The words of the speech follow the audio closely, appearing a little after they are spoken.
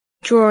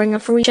drawing a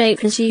free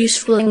shape is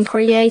useful in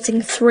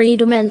creating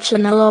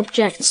three-dimensional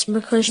objects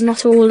because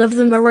not all of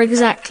them are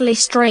exactly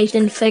straight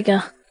in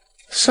figure.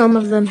 Some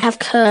of them have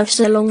curves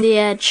along the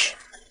edge,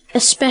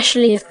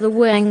 especially if the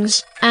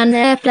wings. An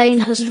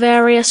airplane has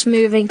various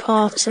moving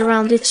parts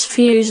around its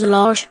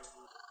fuselage.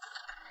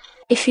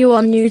 If you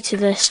are new to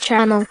this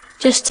channel,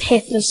 just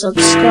hit the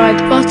subscribe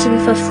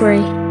button for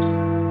free.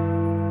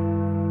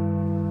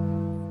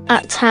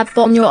 At tab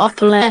on your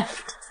upper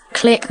left,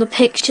 click the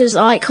pictures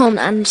icon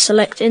and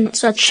select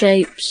Insert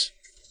Shapes.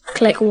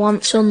 Click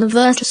once on the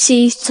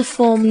vertices to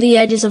form the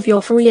edges of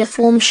your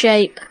freeform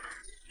shape.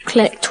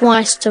 Click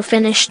twice to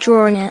finish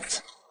drawing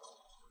it.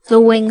 The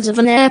wings of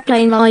an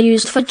airplane are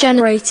used for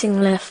generating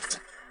lift.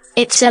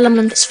 Its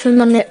elements for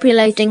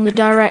manipulating the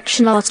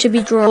direction are to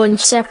be drawn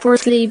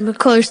separately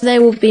because they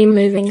will be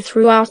moving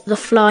throughout the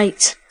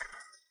flight.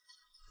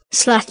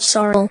 Slats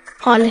are all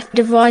high lift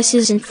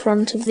devices in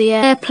front of the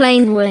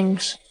airplane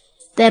wings.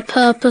 Their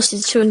purpose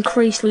is to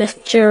increase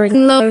lift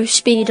during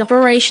low-speed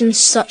operations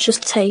such as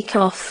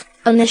takeoff,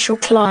 initial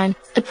climb,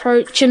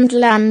 approach and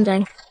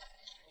landing.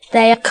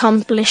 They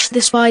accomplish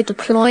this by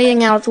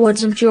deploying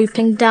outwards and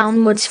drooping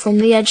downwards from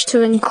the edge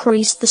to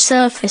increase the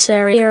surface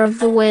area of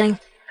the wing.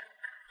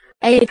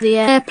 Aid the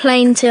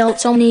airplane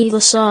tilt on either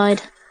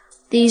side.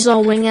 These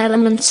are wing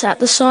elements at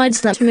the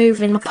sides that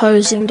move in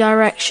opposing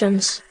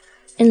directions.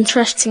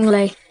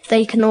 Interestingly,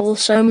 they can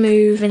also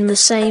move in the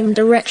same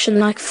direction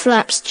like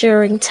flaps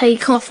during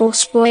takeoff or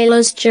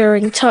spoilers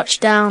during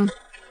touchdown.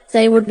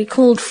 They would be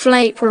called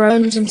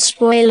flaperons and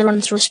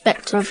spoilerons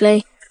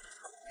respectively.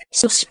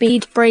 So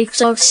speed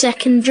brakes are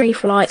secondary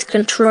flight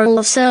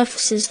control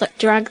surfaces that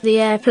drag the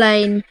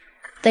airplane.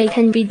 They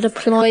can be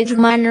deployed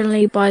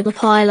manually by the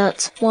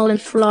pilot while in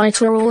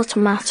flight or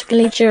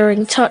automatically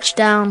during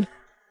touchdown.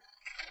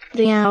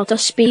 The outer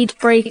speed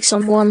brakes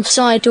on one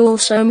side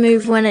also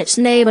move when its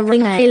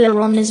neighboring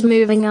aileron is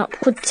moving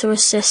upward to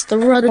assist the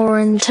rudder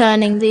in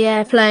turning the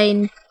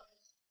airplane.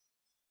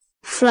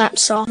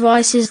 Flaps are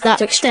devices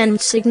that extend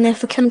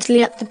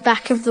significantly at the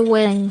back of the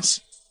wings.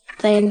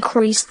 They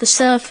increase the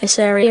surface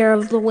area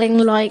of the wing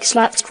like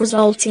slats,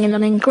 resulting in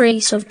an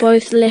increase of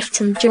both lift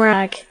and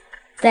drag.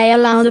 They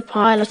allow the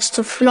pilots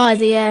to fly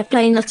the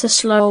airplane at a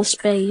slow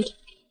speed.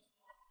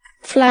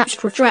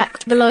 Flaps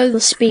retract below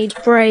the speed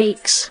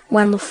brakes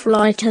when the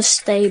flight has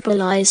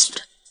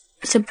stabilized.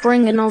 To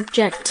bring an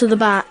object to the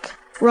back,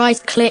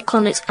 right-click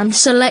on it and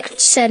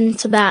select Send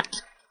to Back.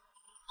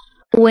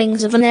 The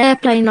wings of an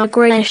airplane are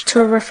greyish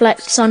to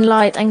reflect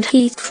sunlight and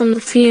heat from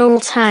the fuel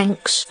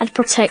tanks and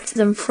protect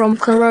them from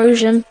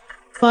corrosion.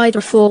 By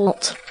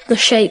default, the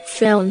shape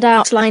filled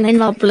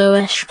outline are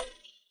bluish.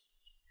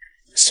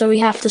 So we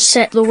have to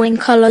set the wing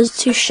colors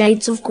to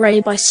shades of grey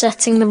by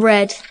setting the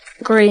red,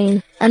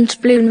 green, and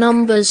blue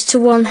numbers to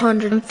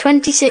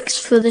 126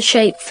 for the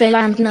shape fill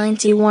and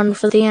 91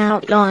 for the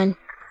outline.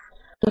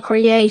 To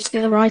create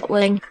the right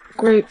wing,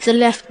 group the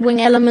left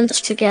wing elements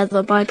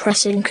together by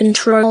pressing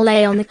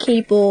Ctrl-A on the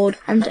keyboard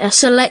and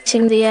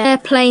selecting the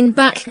airplane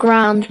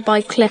background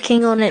by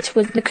clicking on it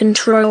with the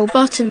Control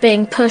button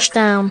being pushed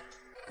down.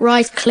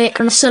 Right-click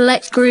and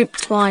select Group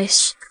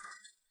twice.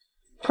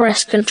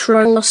 Press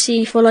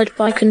Ctrl-C followed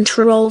by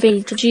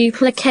Ctrl-V to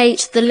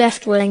duplicate the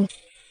left wing.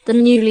 The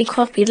newly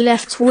copied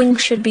left wing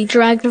should be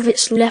dragged of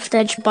its left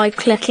edge by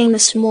clicking the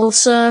small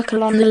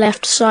circle on the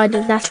left side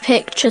of that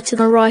picture to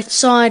the right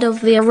side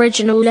of the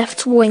original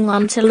left wing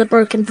until a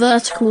broken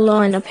vertical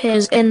line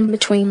appears in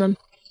between them.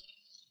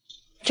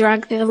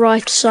 Drag the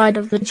right side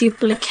of the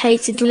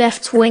duplicated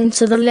left wing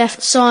to the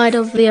left side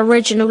of the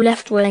original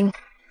left wing.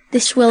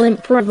 This will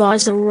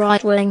improvise the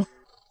right wing.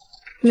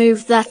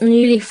 Move that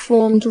newly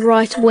formed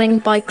right wing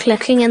by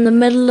clicking in the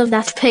middle of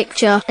that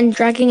picture and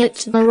dragging it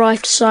to the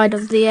right side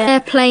of the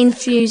airplane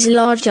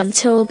fuselage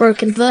until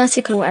broken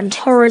vertical and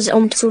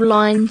horizontal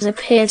lines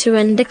appear to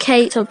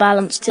indicate a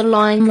balanced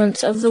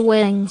alignment of the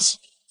wings.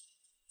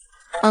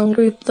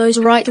 Ungroup those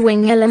right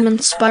wing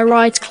elements by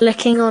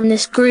right-clicking on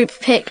this group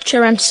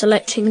picture and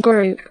selecting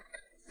Group.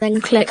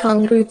 Then click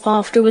Ungroup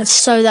afterwards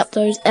so that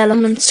those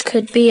elements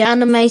could be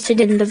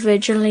animated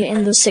individually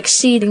in the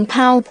succeeding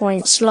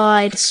PowerPoint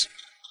slides.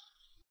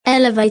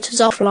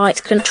 Elevators are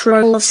flight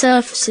control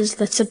surfaces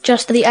that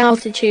adjust the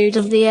altitude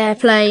of the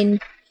airplane.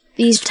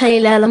 These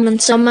tail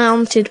elements are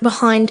mounted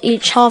behind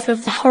each half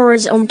of the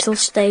horizontal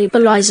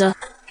stabilizer.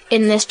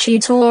 In this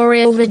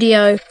tutorial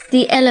video,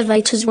 the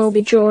elevators will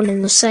be drawn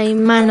in the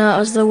same manner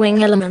as the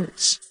wing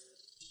elements.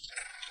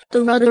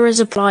 The rudder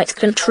is a flight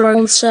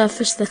control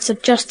surface that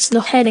adjusts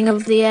the heading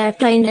of the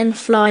airplane in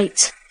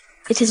flight.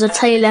 It is a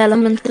tail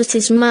element that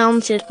is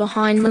mounted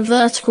behind the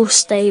vertical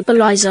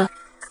stabilizer.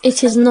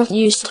 It is not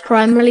used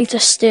primarily to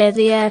steer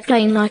the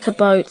airplane like a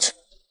boat.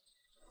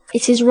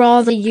 It is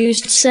rather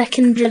used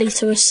secondarily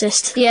to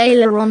assist the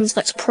ailerons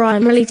that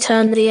primarily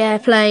turn the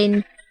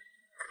airplane.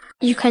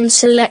 You can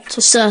select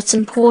a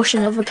certain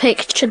portion of a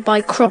picture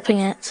by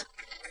cropping it.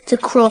 To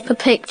crop a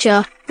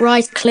picture,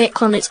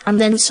 right-click on it and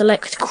then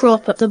select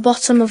Crop at the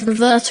bottom of the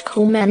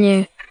vertical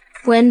menu.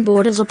 When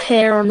borders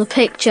appear on the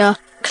picture,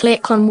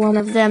 Click on one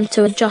of them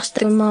to adjust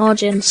the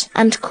margins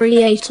and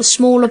create a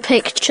smaller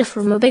picture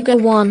from a bigger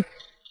one,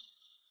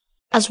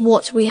 as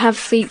what we have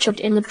featured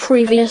in the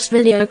previous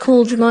video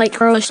called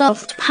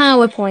Microsoft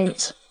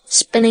PowerPoint.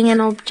 Spinning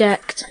an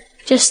object.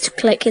 Just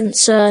click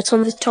Insert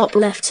on the top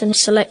left and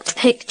select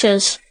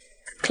Pictures.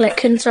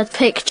 Click Insert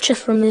Picture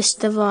from this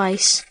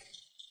device.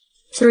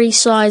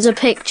 Resize a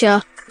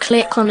picture.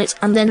 Click on it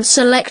and then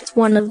select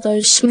one of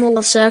those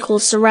small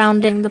circles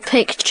surrounding the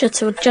picture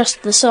to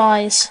adjust the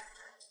size.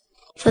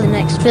 For the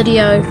next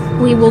video,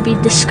 we will be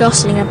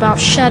discussing about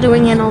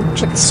shadowing an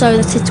object so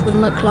that it will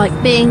look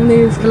like being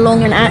moved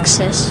along an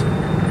axis.